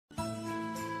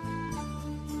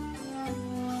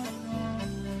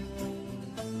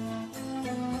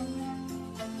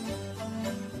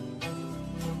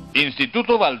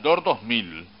Instituto Baldor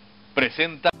 2000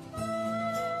 presenta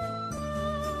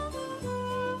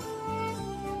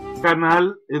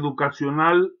Canal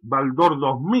Educacional Baldor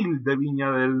 2000 de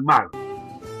Viña del Mar.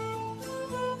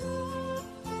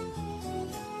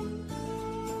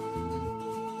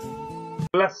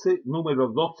 Clase número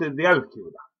 12 de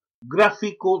álgebra.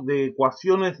 Gráfico de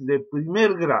ecuaciones de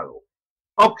primer grado.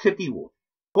 Objetivos: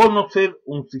 conocer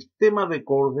un sistema de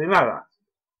coordenadas,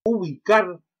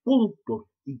 ubicar puntos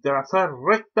y trazar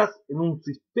rectas en un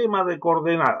sistema de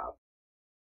coordenadas.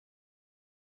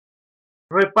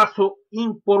 Repaso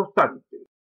importante.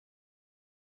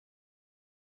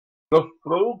 Los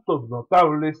productos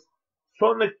notables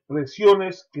son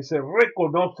expresiones que se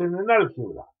reconocen en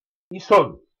álgebra y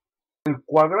son el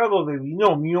cuadrado de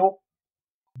binomio,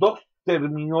 dos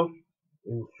términos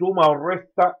en suma o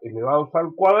resta elevados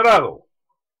al cuadrado.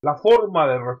 La forma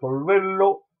de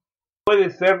resolverlo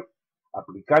puede ser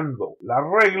aplicando la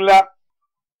regla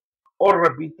o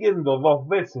repitiendo dos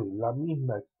veces la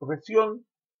misma expresión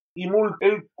y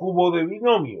el cubo de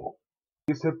binomio,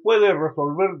 que se puede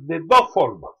resolver de dos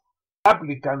formas: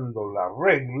 aplicando la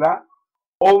regla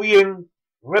o bien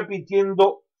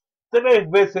repitiendo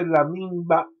tres veces la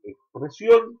misma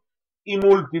expresión y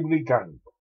multiplicando.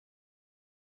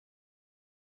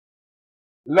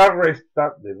 La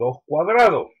resta de dos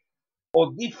cuadrados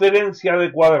o diferencia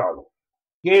de cuadrados,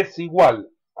 que es igual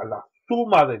a la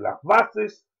suma de las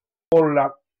bases por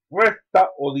la resta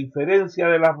o diferencia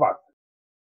de las bases.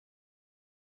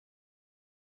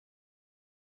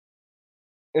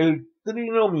 El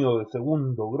trinomio de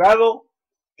segundo grado,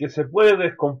 que se puede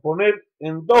descomponer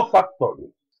en dos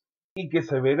factores y que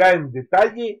se verá en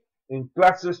detalle en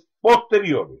clases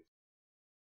posteriores.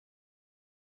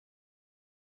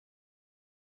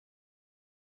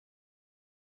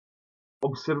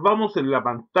 Observamos en la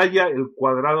pantalla el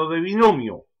cuadrado de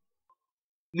binomio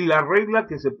y la regla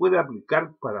que se puede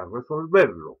aplicar para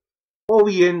resolverlo, o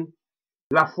bien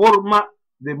la forma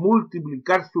de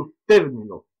multiplicar sus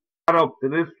términos para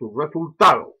obtener su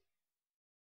resultado.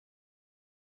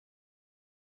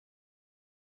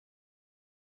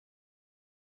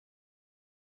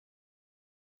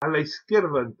 A la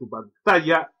izquierda en tu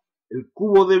pantalla, el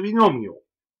cubo de binomio,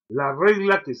 la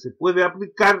regla que se puede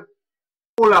aplicar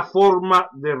o la forma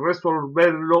de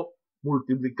resolverlo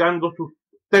multiplicando sus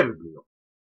términos.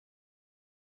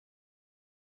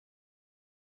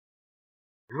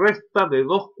 Resta de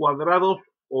dos cuadrados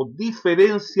o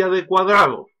diferencia de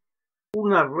cuadrados.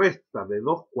 Una resta de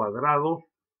dos cuadrados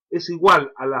es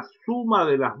igual a la suma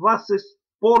de las bases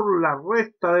por la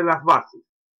resta de las bases,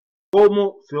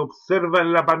 como se observa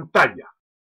en la pantalla.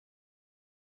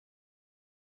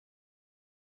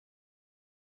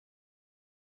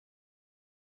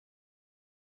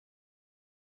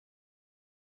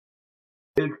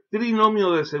 El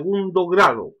trinomio de segundo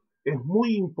grado es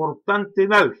muy importante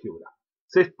en álgebra.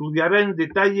 Se estudiará en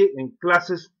detalle en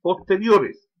clases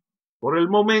posteriores. Por el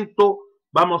momento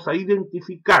vamos a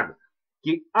identificar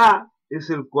que A es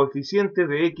el coeficiente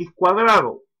de x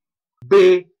cuadrado,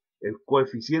 B el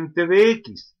coeficiente de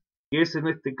x, que es en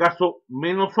este caso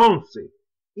menos 11,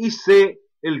 y C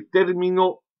el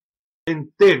término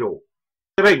entero,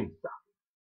 30.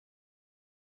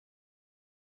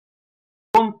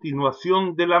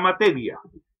 Continuación de la materia.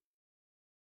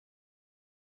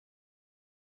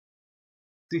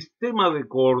 Sistema de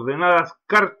coordenadas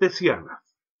cartesianas.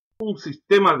 Un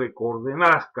sistema de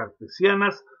coordenadas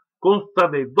cartesianas consta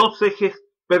de dos ejes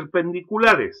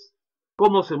perpendiculares,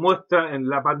 como se muestra en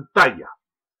la pantalla.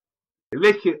 El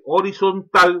eje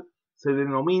horizontal se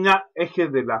denomina eje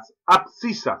de las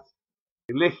abscisas.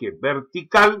 El eje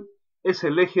vertical es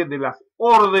el eje de las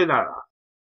ordenadas.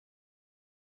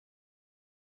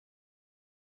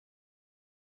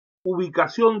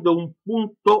 Ubicación de un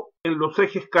punto en los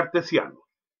ejes cartesianos.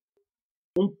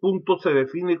 Un punto se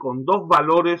define con dos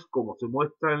valores como se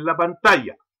muestra en la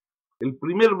pantalla. El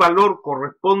primer valor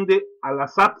corresponde a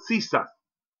las abscisas,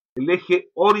 el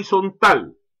eje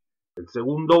horizontal. El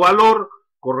segundo valor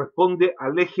corresponde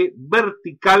al eje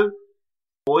vertical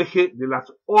o eje de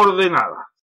las ordenadas.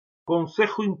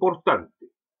 Consejo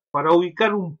importante: para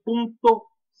ubicar un punto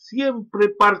siempre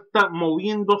parta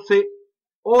moviéndose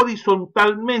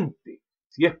horizontalmente,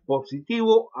 si es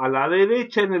positivo a la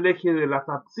derecha en el eje de las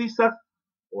abscisas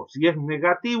o si es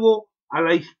negativo a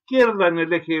la izquierda en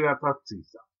el eje de las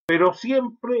abscisas, pero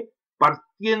siempre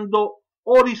partiendo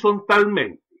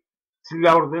horizontalmente. Si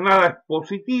la ordenada es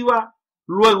positiva,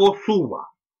 luego suba.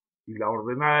 Si la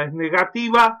ordenada es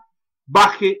negativa,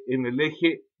 baje en el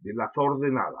eje de las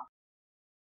ordenadas.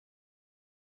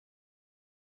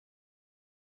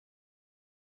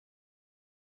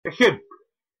 Ejemplo: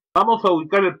 Vamos a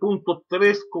ubicar el punto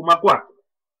 3,4.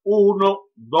 1,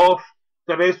 2,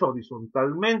 3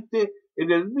 horizontalmente.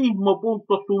 En el mismo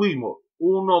punto subimos.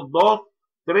 1, 2,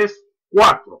 3,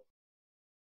 4.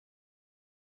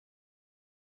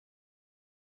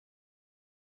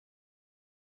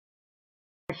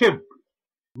 Ejemplo.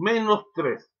 Menos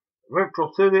 3.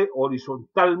 Retrocede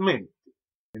horizontalmente.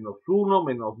 Menos 1,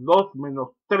 menos 2,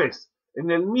 menos 3.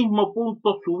 En el mismo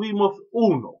punto subimos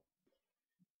 1.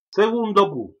 Segundo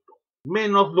punto.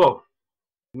 Menos 2.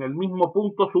 En el mismo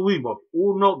punto subimos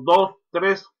 1, 2,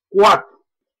 3, 4.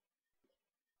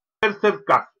 Tercer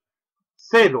caso.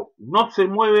 0 no se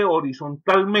mueve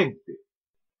horizontalmente.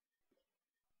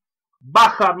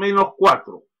 Baja menos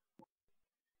 4.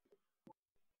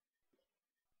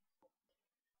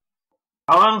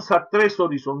 Avanza 3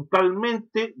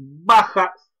 horizontalmente,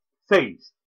 baja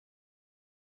 6.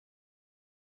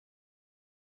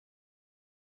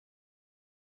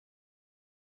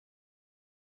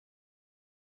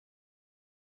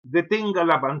 Detenga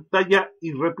la pantalla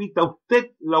y repita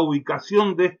usted la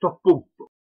ubicación de estos puntos.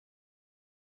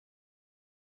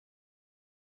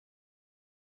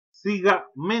 Siga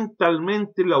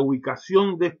mentalmente la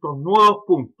ubicación de estos nuevos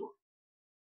puntos.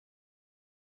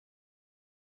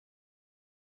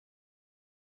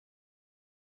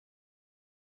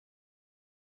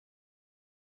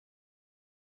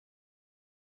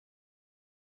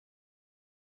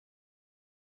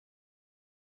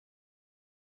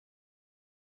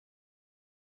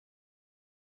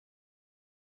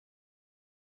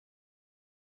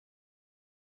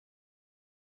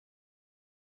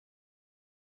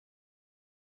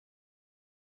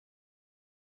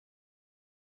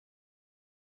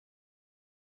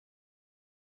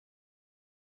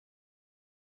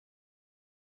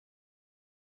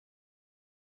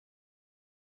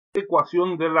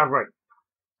 Ecuación de la recta.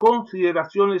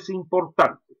 Consideraciones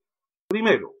importantes.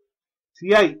 Primero,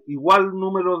 si hay igual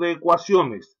número de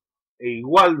ecuaciones e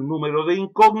igual número de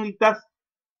incógnitas,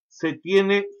 se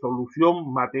tiene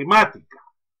solución matemática.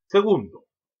 Segundo,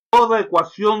 toda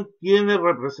ecuación tiene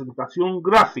representación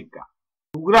gráfica.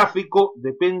 Su gráfico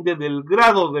depende del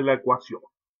grado de la ecuación.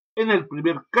 En el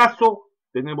primer caso,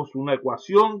 tenemos una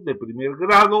ecuación de primer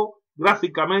grado,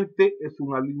 gráficamente es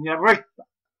una línea recta.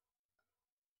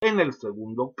 En el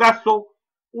segundo caso,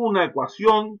 una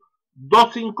ecuación,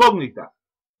 dos incógnitas,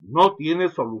 no tiene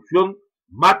solución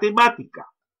matemática.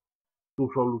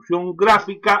 Su solución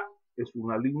gráfica es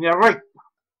una línea recta.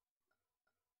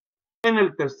 En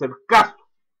el tercer caso,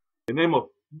 tenemos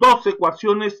dos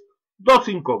ecuaciones, dos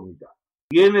incógnitas.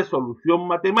 Tiene solución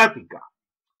matemática.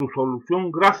 Su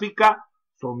solución gráfica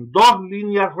son dos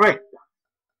líneas rectas.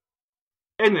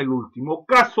 En el último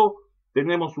caso,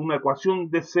 tenemos una ecuación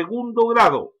de segundo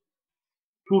grado.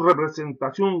 Su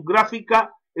representación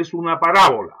gráfica es una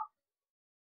parábola.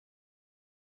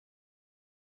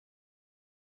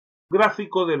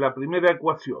 Gráfico de la primera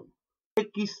ecuación.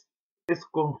 X es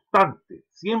constante,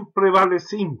 siempre vale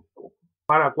 5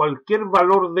 para cualquier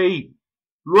valor de y.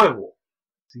 Luego,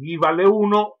 si y vale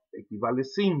 1, x vale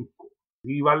 5.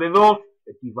 Si y vale 2,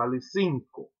 x vale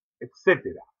 5,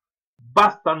 etc.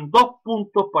 Bastan dos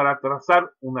puntos para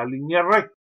trazar una línea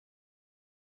recta.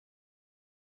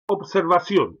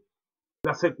 Observación.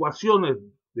 Las ecuaciones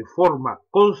de forma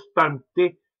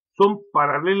constante son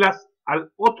paralelas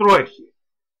al otro eje.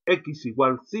 X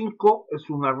igual 5 es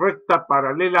una recta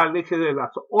paralela al eje de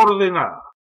las ordenadas.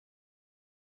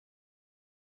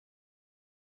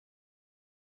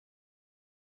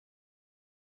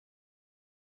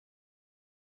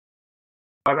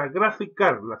 Para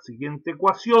graficar la siguiente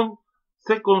ecuación,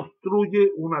 se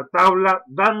construye una tabla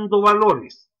dando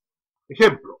valores.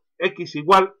 Ejemplo, x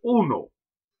igual 1.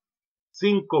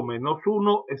 5 menos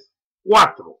 1 es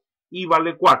 4, y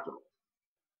vale 4.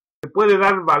 Se puede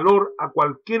dar valor a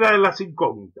cualquiera de las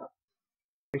incógnitas.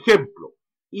 Ejemplo,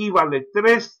 y vale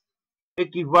 3,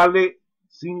 x vale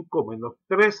 5 menos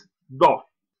 3, 2.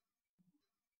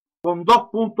 Con dos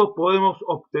puntos podemos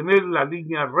obtener la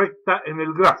línea recta en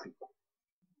el gráfico,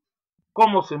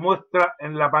 como se muestra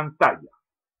en la pantalla.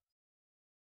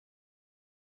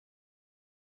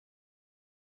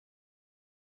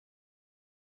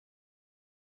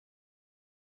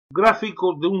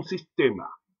 Gráfico de un sistema.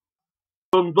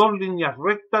 Son dos líneas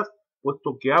rectas,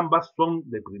 puesto que ambas son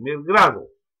de primer grado.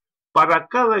 Para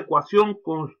cada ecuación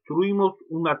construimos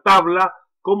una tabla,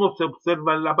 como se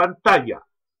observa en la pantalla,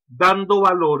 dando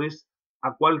valores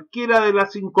a cualquiera de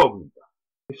las incógnitas.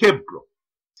 Ejemplo,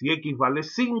 si x vale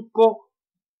 5,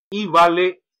 y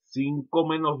vale 5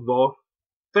 menos 2,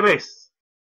 3.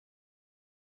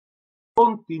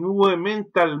 Continúe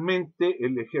mentalmente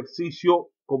el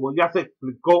ejercicio como ya se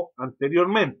explicó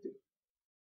anteriormente.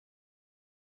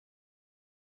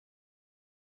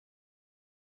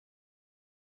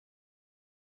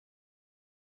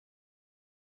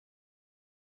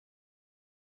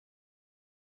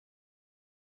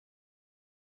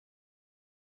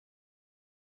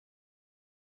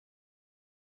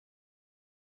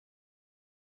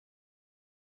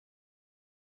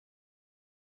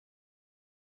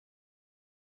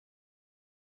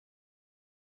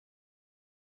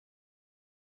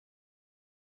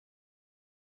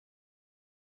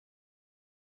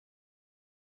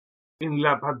 en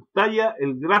la pantalla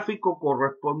el gráfico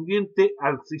correspondiente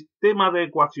al sistema de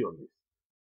ecuaciones.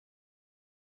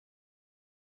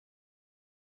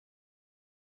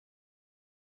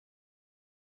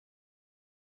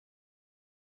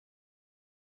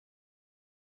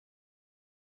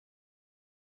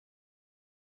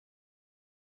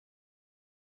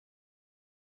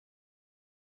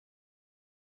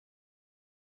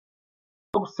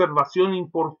 Observación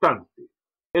importante.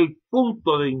 El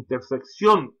punto de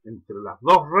intersección entre las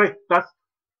dos rectas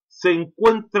se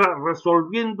encuentra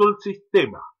resolviendo el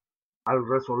sistema. Al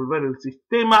resolver el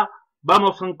sistema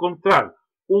vamos a encontrar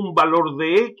un valor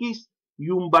de X y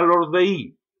un valor de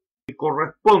Y que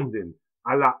corresponden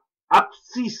a la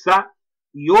abscisa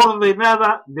y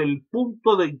ordenada del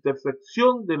punto de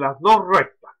intersección de las dos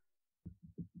rectas.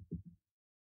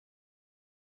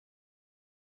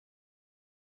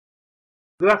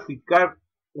 Graficar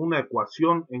una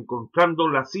ecuación encontrando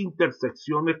las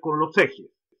intersecciones con los ejes.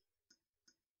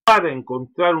 Para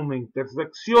encontrar una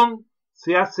intersección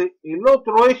se hace el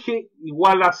otro eje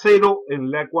igual a 0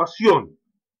 en la ecuación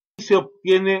y se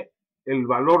obtiene el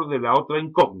valor de la otra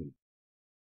incógnita.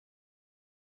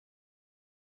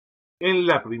 En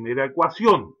la primera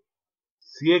ecuación,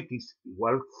 si x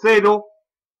igual 0,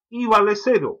 y vale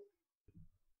 0.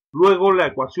 Luego la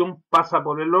ecuación pasa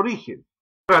por el origen.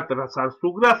 Para trazar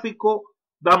su gráfico,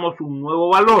 damos un nuevo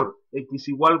valor, x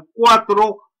igual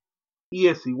 4, y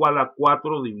es igual a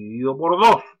 4 dividido por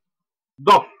 2.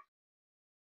 2.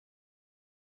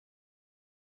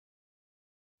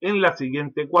 En la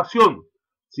siguiente ecuación,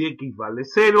 si x vale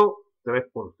 0,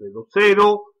 3 por 0,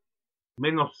 0,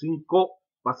 menos 5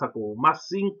 pasa como más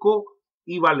 5,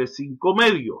 y vale 5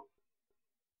 medios.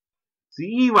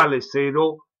 Si y vale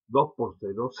 0, 2 por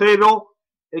 0, 0,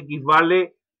 x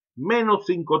vale menos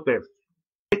 5 tercios.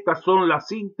 Estas son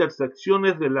las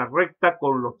intersecciones de la recta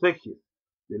con los ejes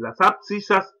de las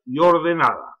abscisas y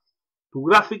ordenadas. Su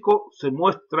gráfico se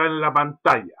muestra en la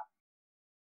pantalla.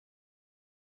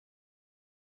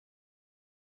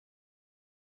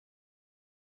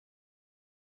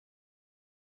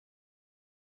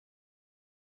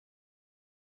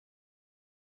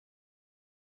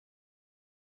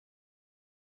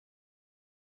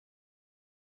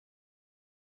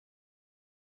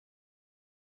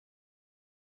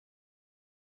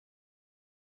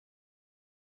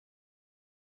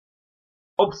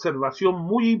 Observación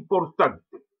muy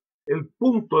importante. El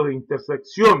punto de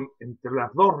intersección entre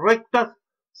las dos rectas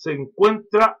se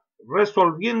encuentra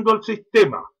resolviendo el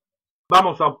sistema.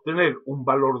 Vamos a obtener un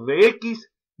valor de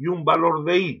x y un valor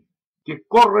de y, que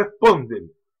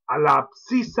corresponden a la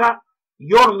abscisa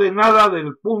y ordenada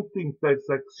del punto de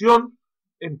intersección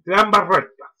entre ambas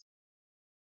rectas.